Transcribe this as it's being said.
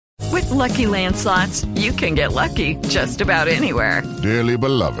Lucky Land Slots, you can get lucky just about anywhere. Dearly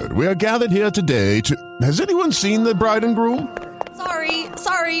beloved, we are gathered here today to... Has anyone seen the bride and groom?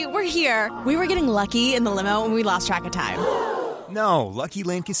 Sorry, we're here. We were getting lucky in the limo and we lost track of time. No, Lucky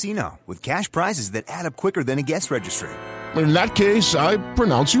Land Casino, with cash prizes that add up quicker than a guest registry. In that case, I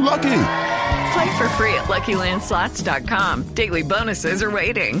pronounce you lucky. Play for free at LuckyLandSlots.com. Daily bonuses are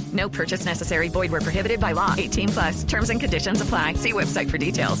waiting. No purchase necessary. Void where prohibited by law. 18+. Terms and conditions apply. See website for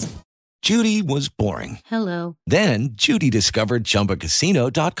details. Judy was boring. Hello. Then Judy discovered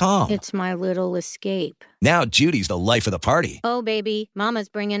ChumbaCasino.com. It's my little escape. Now Judy's the life of the party. Oh, baby, mama's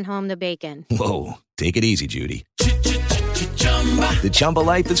bringing home the bacon. Whoa, take it easy, Judy. The Chumba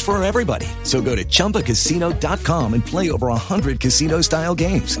life is for everybody. So go to ChumbaCasino.com and play over 100 casino-style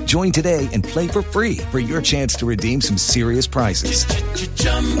games. Join today and play for free for your chance to redeem some serious prizes.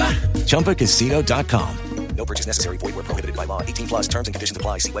 ChumbaCasino.com. No purchase necessary. Void where prohibited by law. 18+. Terms and conditions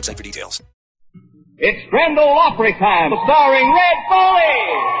apply. See website for details. It's Grand Ole Opry time, starring Red Foley.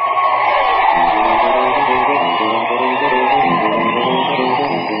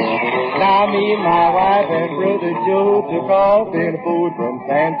 Now me and my wife and brother Joe took off in a Ford from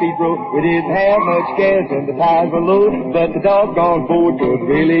San Pedro. We didn't have much gas and the tires were low, but the doggone Ford could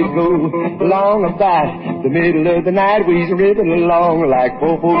really go. Along about the middle of the night, we was ripping along like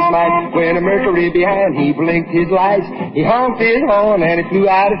four folks might. When a Mercury behind, he blinked his lights, he honked his horn and he flew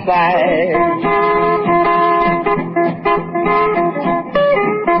out of sight.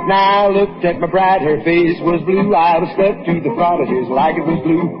 Now I looked at my bride, her face was blue. I was stuck to the throttle just like it was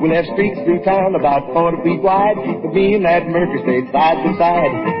blue. We left streets through town about 40 feet wide, but me and that Mercury stayed side by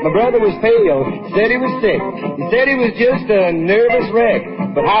side. My brother was pale, said he was sick. He said he was just a nervous wreck.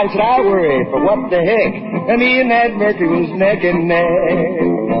 But how should I worry, for what the heck? And me and that Mercury was neck and neck.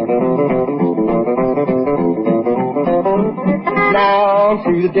 Now on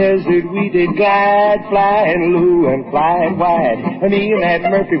through the desert we did glide, flying low and flying wide. And me and that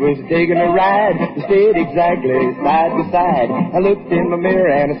Murphy was taking a ride. We stayed exactly side by side. I looked in my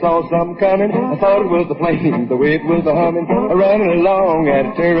mirror and I saw something coming. I thought it was the plane, the way it was a-humming, running along at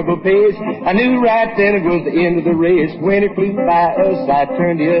a terrible pace. I knew right then it was the end of the race. When it flew by us, I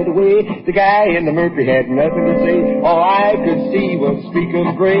turned the other way. The guy in the Murphy had nothing to say. All I could see was a streak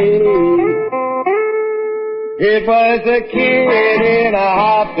of gray. It was a kid in a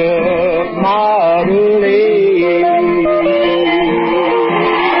hot-tub Model A.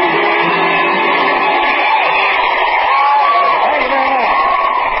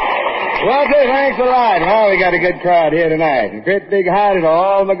 Well, thanks a lot. Well, we got a good crowd here tonight. And great big hi to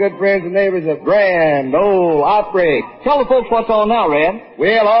all my good friends and neighbors of Grand Ole Opry. Tell the folks what's on now, Red.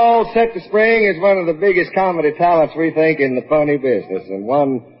 Well, All Set to Spring is one of the biggest comedy talents, we think, in the funny business, and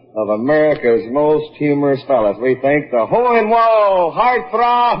one of America's most humorous fellas. We think the hole-in-wall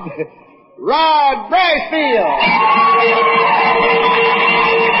heartthrob, Rod Brasfield.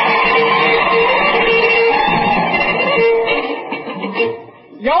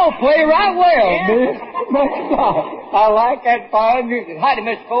 Y'all play right well, Miss. I like that fine music. Howdy,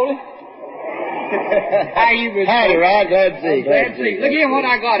 Mr. Foley. How you been? Howdy, Rod. Glad to see you. Glad to see you. Look here what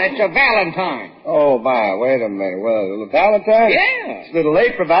I got. It's a Valentine. Oh, my. Wait a minute. Well, Valentine? Yeah. It's a little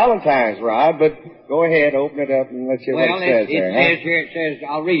late for Valentine's, Rod, but go ahead, open it up and let's hear what it says there. It says,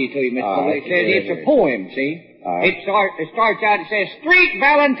 I'll read it to you, Mr. Foley. It says it's a poem, see? It starts out, it says, Street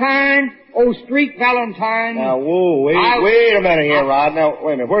Valentine, oh, Street Valentine. Now, whoa, wait a minute here, Rod. Now,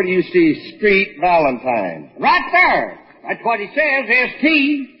 wait a minute. Where do you see Street Valentine? Right there. That's what it says,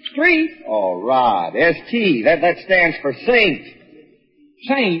 S-T, Street. Oh, Rod, S-T. That stands for Saint.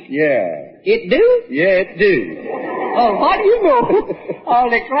 Saint? Yeah. It do? Yeah, it do. Oh, how do you know?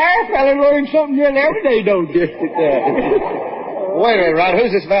 I'll declare, fella, learn something new every day, don't you? Yes, it does. Wait a minute, Rod.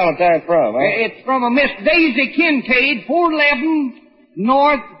 Who's this Valentine from, huh? It's from a Miss Daisy Kincaid, 411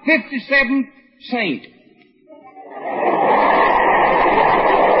 North 57th Saint.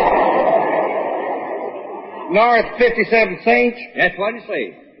 North 57th Saint? That's what it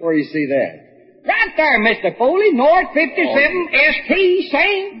says. Where do you see that? Right there, Mr. Foley, North 57 S.T.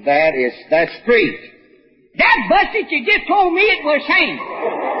 Saint. That's street. That busted, you just told me it was Saint.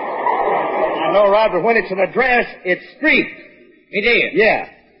 I know, Rod, but when it's an address, it's street. It is? Yeah.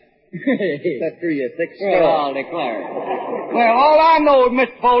 That through your thick skull. Well, I'll declare. Well, all I know,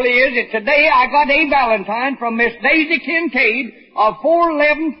 Mr. Foley, is that today I got a Valentine from Miss Daisy Kincaid of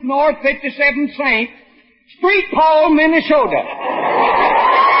 411 North 57th Saint, Street Paul, Minnesota.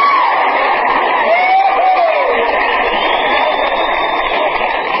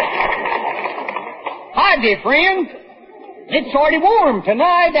 Hi, dear friend. It's sort of warm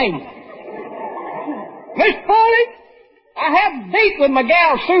tonight, ain't it? Mr. Foley, I had a date with my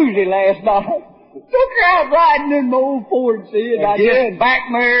gal Susie last night. Took her out riding in my old Ford, see, and I just backed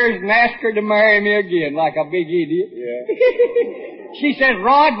mirrors and asked her to marry me again like a big idiot. Yeah. She says,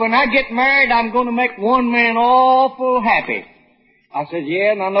 Rod, when I get married, I'm going to make one man awful happy. I said,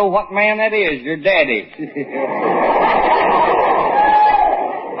 yeah, and I know what man that is, your daddy.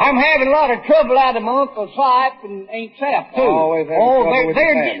 I'm having a lot of trouble out of my Uncle Sipe and Aunt Sap, too. Always having trouble with the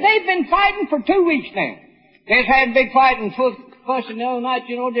family. They've been fighting for 2 weeks now. They've had a big fight and fussing the other night,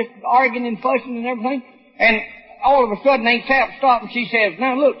 just arguing and fussing and everything. And all of a sudden, Aunt Sap stopped and she says,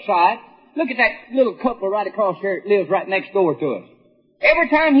 now look, Si, look at that little couple right across here that lives right next door to us. Every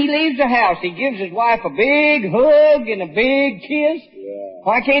time he leaves the house, he gives his wife a big hug and a big kiss. Yeah.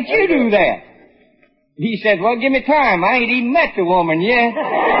 Why can't you do that? He said, well, give me time. I ain't even met the woman yet.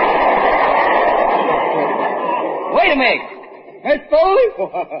 Wait a minute. Miss Foley,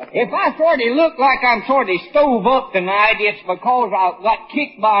 if I sort of look like I'm sort of stove up tonight, it's because I got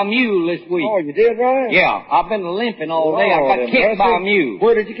kicked by a mule this week. Oh, you did, Ryan? Yeah, I've been limping all day. I got kicked by a mule.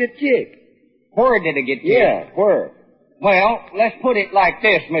 Where did you get kicked? Where did I get kicked? Yeah, where? Well, let's put it like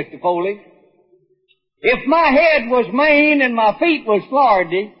this, Mr. Foley. If my head was Maine and my feet was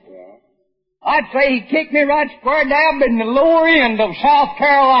Florida, I'd say he kicked me right square dab in the lower end of South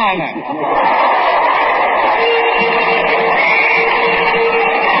Carolina.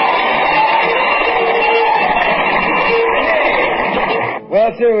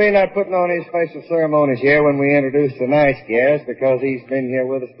 Well, too, we're not putting on any special ceremonies here when we introduce the nice guest because he's been here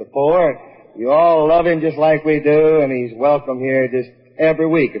with us before. You all love him just like we do, and he's welcome here just every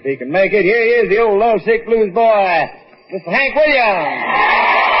week. If he can make it, here he is, the old lovesick blues boy, Mr. Hank Williams.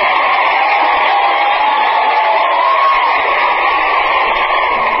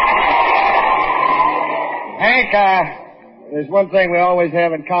 Hank, there's one thing we always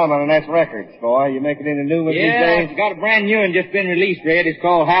have in common, and that's records, boy. You make it into new ones these days? Yeah, I've got a brand new one just been released, Red. It's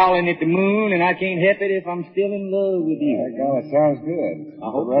called Howling at the Moon, and I can't help it if I'm still in love with you. God, that sounds good.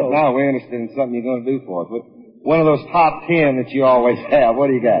 I hope right so. Now we're interested in something you're going to do for us. One of those top 10 that you always have. What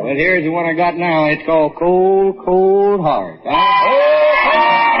do you got? Well, here's the one I got now. It's called Cold, Cold Heart.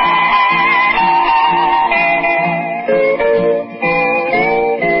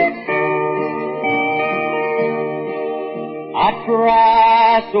 I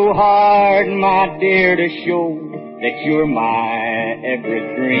try so hard, my dear, to show that you're my every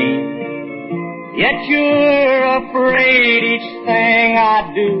dream. Yet you're afraid each thing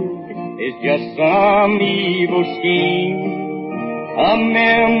I do is just some evil scheme. A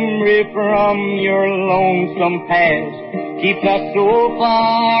memory from your lonesome past keeps us so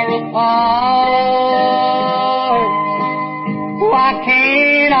far apart. Why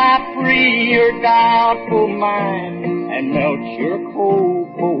can't I free your doubtful mind and melt your cold,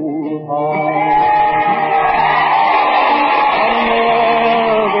 cold heart?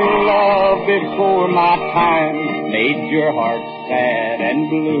 Another love before my time made your heart sad and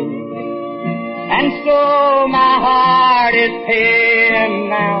blue. And so my heart is paying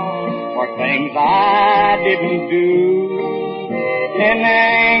now for things I didn't do. In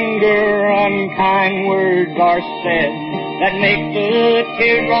anger, unkind words are said that make the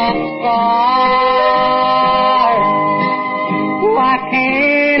teardrops start. Why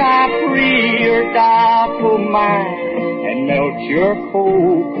can't I free your doubtful mind and melt your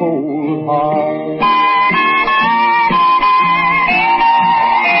cold, cold heart?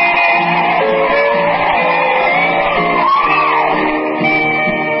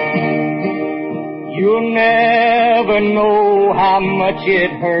 You'll never know how much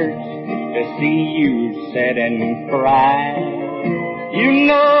it hurts to see you sit and cry. You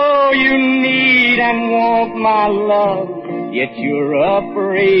know you need and want my love, yet you're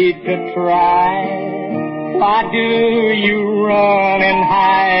afraid to try. Why do you run and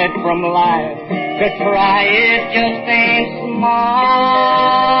hide from life? To try it just ain't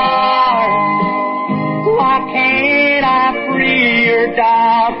smart. Why can't I free your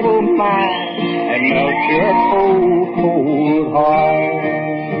doubtful mind and melt your cold, cold heart?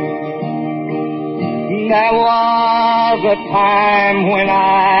 There was a time when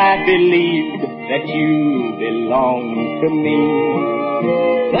I believed that you belonged to me.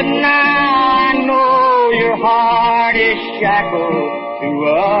 But now I know your heart is shackled to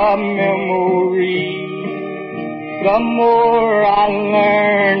a memory. The more I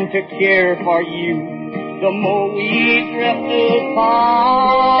learn to care for you, the more we drift apart.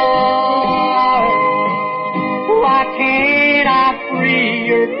 Why can't I free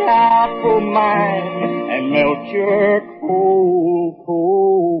your doubtful mind and melt your cold,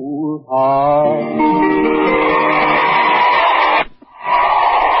 cold heart?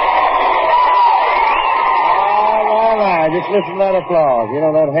 All right. just listen to that applause. You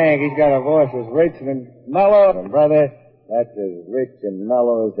know, that Hank, he's got a voice as rich and mellow. And, brother, that's as rich and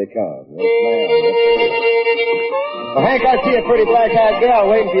mellow as they come. Yes, ma'am. Well, Hank, I see a pretty black-eyed gal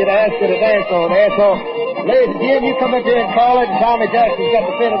waiting for you to ask her to dance over there. So, ladies and gentlemen, you come up here and call it, and Tommy Jackson's got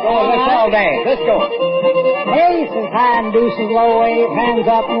the fiddle going. Let's all dance. Let's go. Aces high and deuces low, wave, hands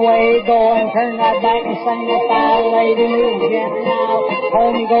up and way, go and turn right back and sing that fire lady, move gently now,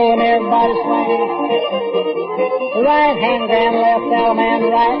 home you go and everybody swing. The right hand grand left, element,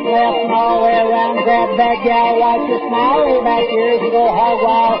 right and left and all the way around, grab that gal, watch her smile, lay back here as you go hog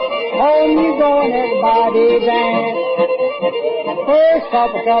wild, home you go and everybody dance. First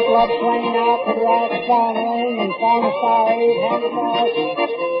couple up swing out to the right phone ring and form a star 8 hand across.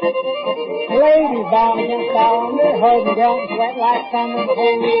 Ladies bound against our under, holding grunt and sweat like thunder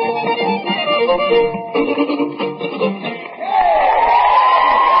before me.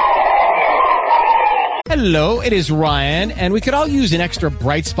 Hello, it is Ryan, and we could all use an extra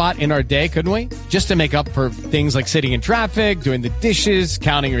bright spot in our day, couldn't we? Just to make up for things like sitting in traffic, doing the dishes,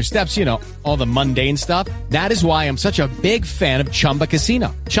 counting your steps, you know, all the mundane stuff. That is why I'm such a big fan of Chumba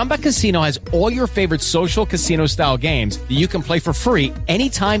Casino. Chumba Casino has all your favorite social casino-style games that you can play for free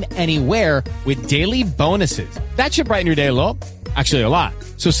anytime, anywhere with daily bonuses. That should brighten your day a little. Actually, a lot.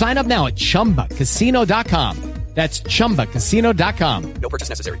 So sign up now at ChumbaCasino.com. That's ChumbaCasino.com. No purchase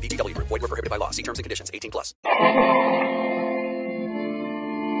necessary. VGW Group. Void where prohibited by law. See terms and conditions. 18+.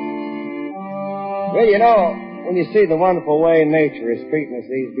 Well, you know, when you see the wonderful way nature is treating us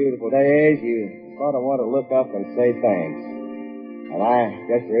these beautiful days, you sort of want to look up and say thanks. And I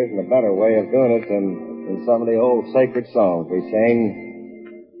guess there isn't a better way of doing it than some of the old sacred songs we sing.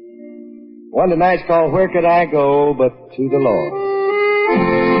 One tonight's called Where Could I Go But to the Lord.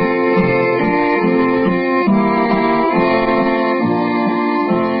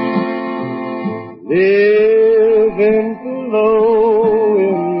 Living below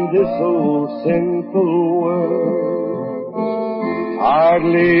in this old sinful world,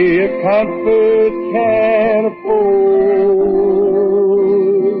 hardly a comfort can afford.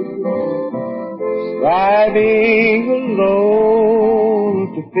 Striving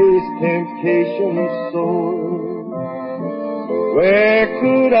alone to face temptation's sword. Where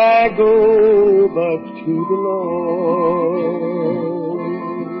could I go but to the Lord?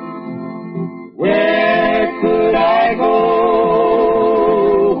 Where could I go?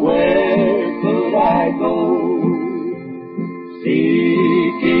 Where could I go?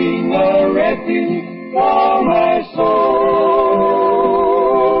 Seeking a refuge for my soul.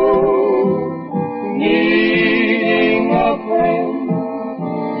 Needing a friend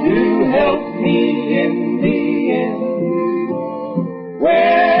to help me in the end.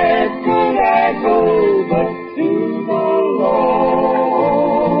 Where could I go but to the Lord?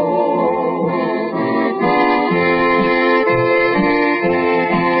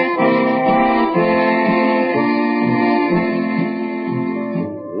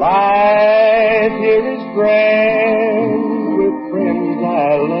 Life here is grand with friends I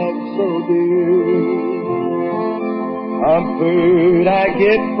love so dear. Comfort I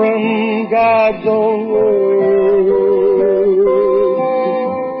get from God's own word.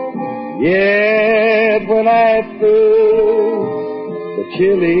 Yet when I face the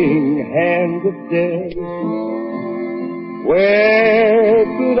chilling hand of death, where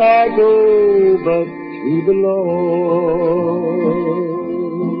could I go but to the Lord?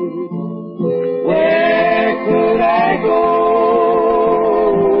 Where could I go?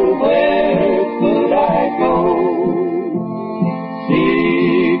 Where could I go?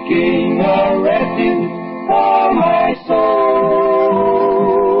 Seeking a refuge for my soul.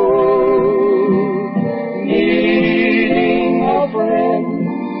 Needing a friend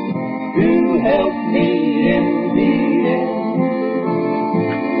to help me in the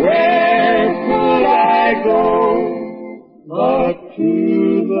end. Where could I go but to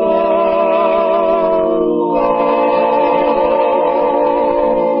the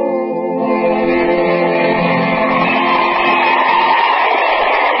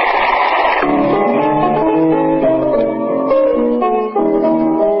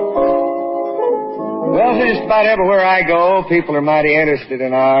just about everywhere I go, people are mighty interested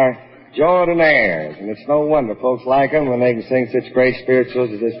in our Jordan airs. And it's no wonder folks like them when they can sing such great spirituals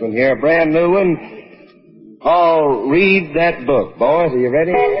as this one here. A brand new one called Read That Book. Boys, are you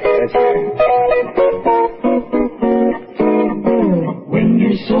ready? Let's go. When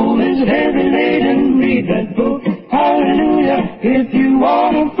your soul is heavy laden, read that book. Hallelujah. If you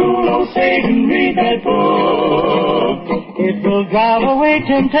want to fool old Satan, read that book. It will drive away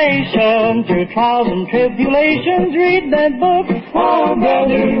temptation through trials and tribulations. Read that book. Oh,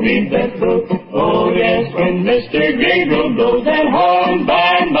 brother, read that book. Oh yes, when Mr. Gabriel blows that horn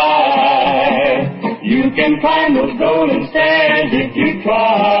by and by, you can climb those golden stairs if you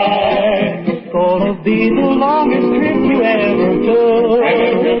try. Gonna be the longest trip you ever took.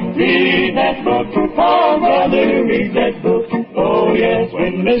 Read that book, oh brother, read that book. Oh yes,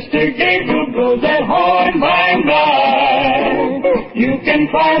 when Mr. Gabriel blows that horn by and by, you can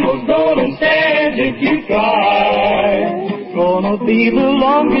climb those golden stairs if you try. Gonna be the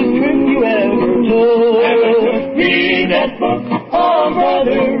longest trip you ever took. Read that book, oh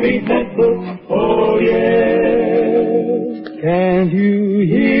brother, read that book. Oh yes. Can't you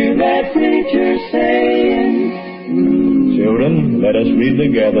hear that preacher saying? Children, let us read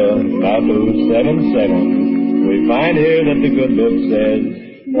together Matthew 7:7. We find here that the good book says,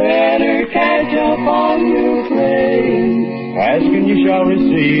 better catch up on your praying. Ask and you shall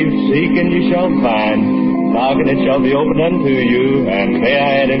receive, seek and you shall find, knock and it shall be opened unto you. And may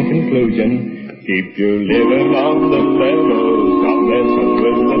I add in conclusion, keep your living on the level. Stop messing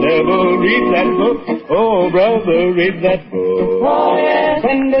with the devil. Read that book. Oh, brother, read that book. Oh, yes.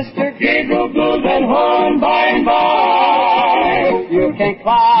 When Mr. Gabriel blows that horn by and by, you can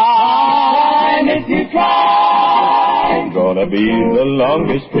climb if you try. It's gonna be the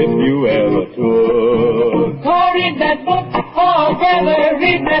longest trip you ever took. Oh, read that book. Oh, brother,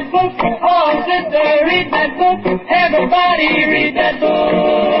 read that book. Oh, sister, read that book. Everybody read that book.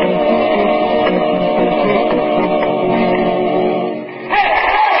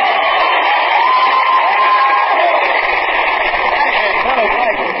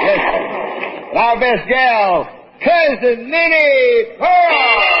 Our best gal, Cousin Minnie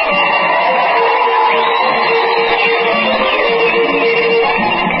Pearl.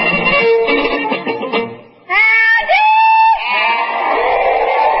 Howdy!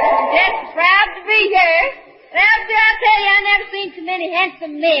 Just proud to be here. Well, I'll tell you, I never seen so many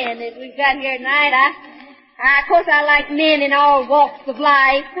handsome men as we've got here tonight. Of course, I like men in all walks of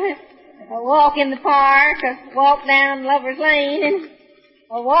life. A walk in the park, a walk down Lover's Lane, and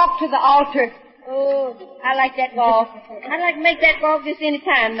a walk to the altar. Oh, I like that walk. I'd like to make that walk just any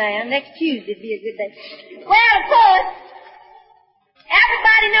time now. Next Tuesday'd be a good day. Well, of course,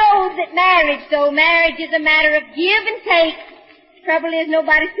 everybody knows that marriage is a matter of give and take. Trouble is,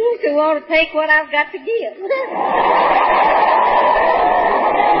 nobody seems to want to take what I've got to give.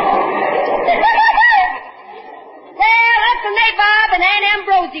 Well, Uncle Nabob and Aunt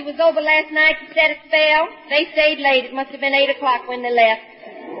Ambrosie was over last night to set a spell. They stayed late. It must have been 8 o'clock when they left.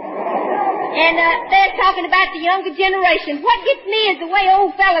 And they're talking about the younger generation. What gets me is the way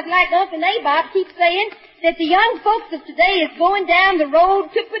old fellas like Uncle Nabob keep saying that the young folks of today is going down the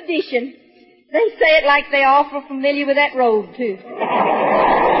road to perdition. They say it like they're awful familiar with that road, too.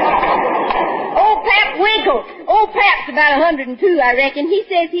 Old Pap Winkle. Old Pap's about 102, I reckon. He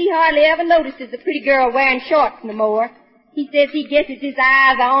says he hardly ever notices a pretty girl wearing shorts no more. He says he guesses his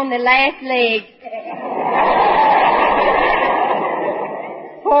eyes are on the last leg.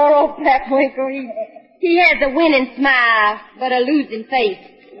 Poor old Pap Winkle. He has a winning smile, but a losing face.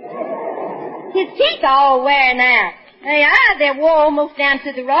 His teeth are all wearing out. They're wore almost down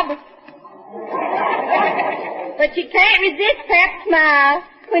to the rubber. But you can't resist Pap's smile.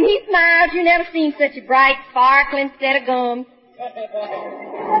 When he smiles, you never seen such a bright, sparkling set of gums.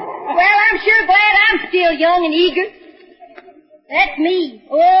 Well, I'm sure glad I'm still young and eager. That's me.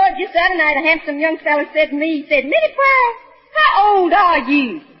 Oh, just the other night, a handsome young fellow said to me, he said, Minnie Pearl, how old are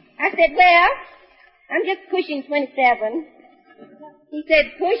you? I said, well, I'm just pushing 27. He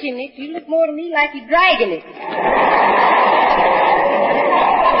said, pushing it? You look more to me like you're dragging it.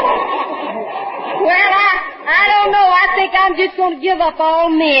 Well, I don't know. I think I'm just going to give up all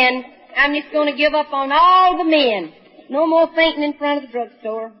men. I'm just going to give up on all the men. No more fainting in front of the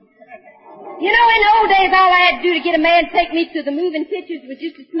drugstore. You know, in the old days, all I had to do to get a man to take me to the moving pictures was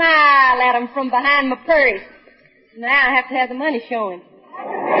just to smile at him from behind my purse. Now I have to have the money showing.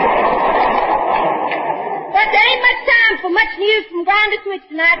 But there ain't much time for much news from ground to switch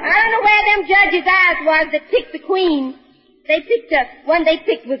tonight. I don't know where them judges' eyes was that picked the queen. One they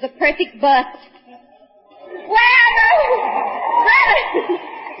picked was a perfect bust. Well,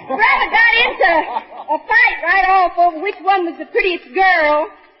 brother got into a fight right off over which one was the prettiest girl.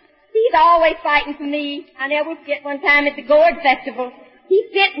 He's always fighting for me. I never forget one time at the Gourd Festival. He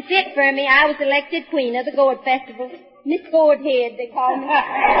fit and fit for me. I was elected queen of the Gourd Festival. Miss Gourdhead, they call me.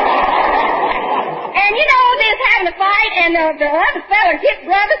 And you know, they was having a fight, and the other fella hit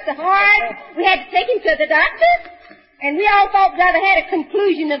brother so hard, we had to take him to the doctor. And we all thought brother had a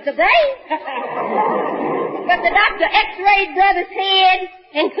conclusion of the day. But the doctor x-rayed brother's head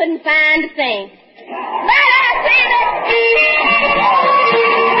and couldn't find a thing. But I see that...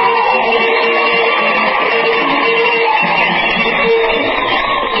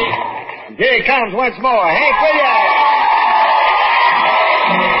 Here he comes once more. Hank, will ya?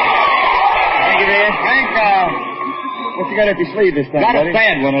 Thank you, dear. Hank, what you got up your sleeve this time, got buddy? a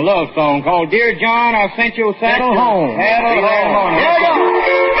sad one, a love song called Dear John, I Sent Your Saddle Home. Saddle home. Here we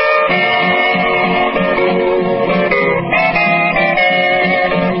go.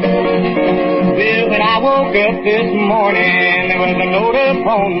 Well, when I woke up this morning, there was a note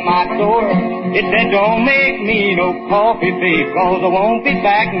upon my door. It said, don't make me no coffee, babe, 'cause I won't be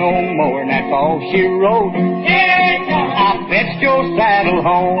back no more. And that's all she wrote. I fetched your saddle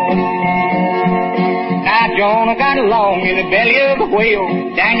home. Now, Jonah got along in the belly of the whale,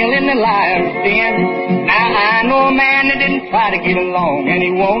 Daniel in the lion's den. Now, I know a man that didn't try to get along, and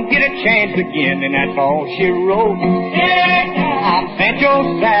he won't get a chance again. And that's all she wrote. I sent your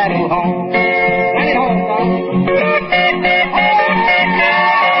saddle home. Send it home, son.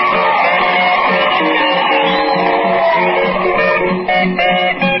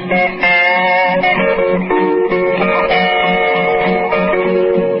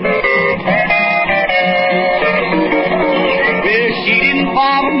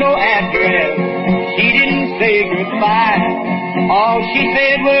 No address. She didn't say goodbye. All she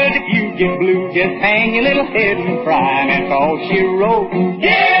said was, if you get blue, just hang your little head and cry. And that's all she wrote.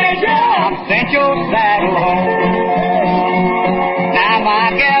 Yeah, I sent your saddle home. Now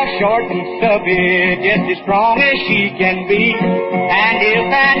my gal's short and stubby, just as strong as she can be. And if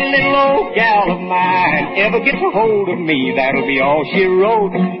that little old gal of mine ever gets a hold of me, that'll be all she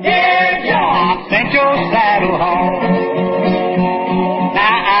wrote. Yeah, I sent your saddle home.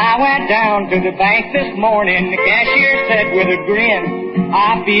 I went down to the bank this morning. The cashier said with a grin,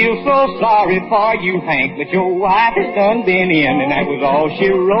 I feel so sorry for you, Hank, but your wife has done been in. And that was all she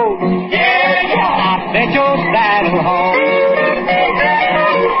wrote. Yeah, I sent your saddle home.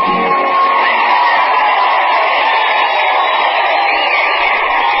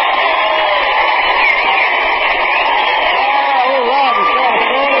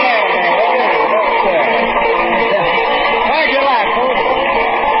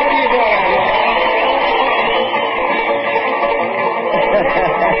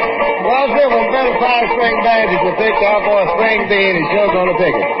 Spring bandage to pick our boy Spring Bean, and sure gonna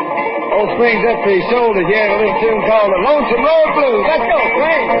pick it. Old Spring's up to his shoulders here in a little tune called The Lonesome Road Blues. Let's go,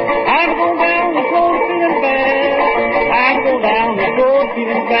 Spring! I'm going down the road feeling bad. I'm going down the road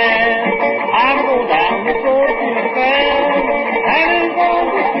feeling bad. I'm going down the road feeling bad. And it's going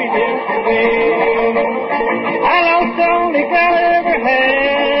to be yesterday. I lost the only girl I ever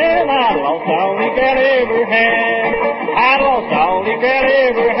had. I lost the only girl I ever had. I lost the only girl I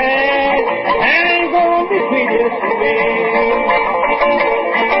ever had. And it's going to be sweet yesterday.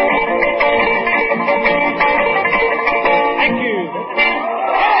 Thank you.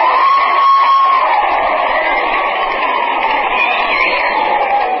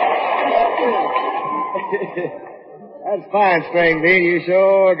 That's fine, Spring Bean. You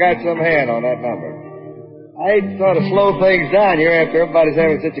sure got some hand on that number. I hate to sort of slow things down here after everybody's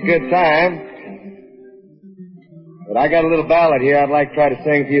having such a good time. But I got a little ballad here I'd like to try to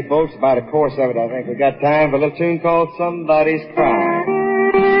sing for you folks. About a chorus of it, I think we got time for a little tune called Somebody's Crying.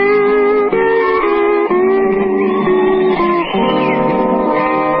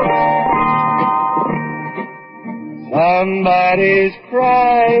 Somebody's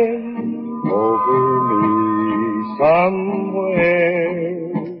crying over me somewhere.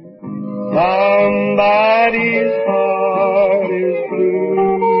 Somebody's heart is blue.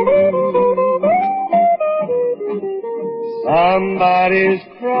 Somebody's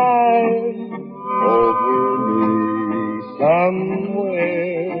crying over me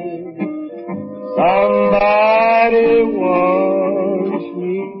somewhere. Somebody wants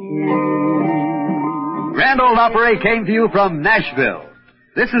me to. Grand Ole Opry came to you from Nashville.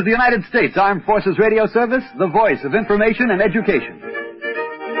 This is the United States Armed Forces Radio Service, the voice of information and education.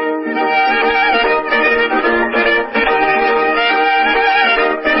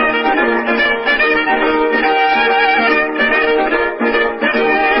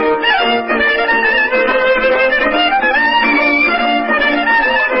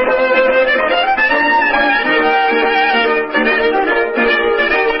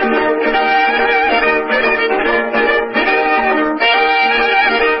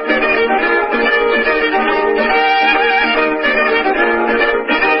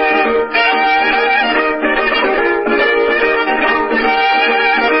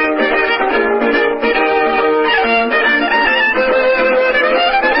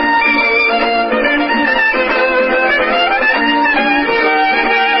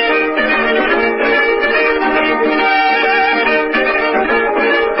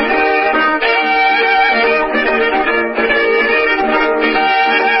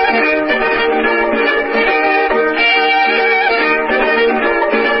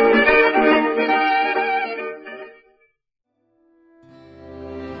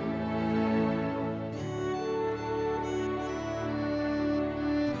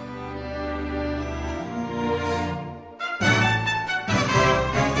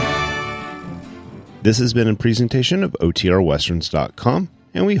 This has been a presentation of OTRWesterns.com,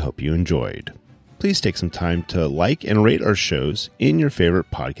 and we hope you enjoyed. Please take some time to like and rate our shows in your favorite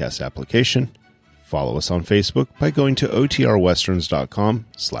podcast application. Follow us on Facebook by going to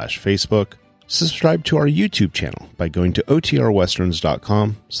OTRWesterns.com/Facebook. Subscribe to our YouTube channel by going to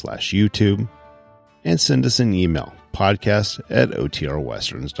OTRWesterns.com/YouTube. And send us an email,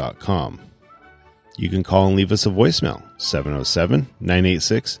 podcast@OTRWesterns.com. You can call and leave us a voicemail,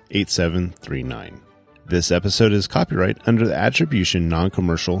 707-986-8739. This episode is copyright under the Attribution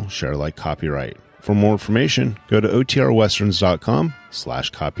Non-Commercial Share-alike copyright. For more information, go to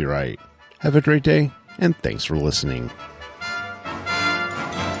OTRWesterns.com/copyright. Have a great day, and thanks for listening.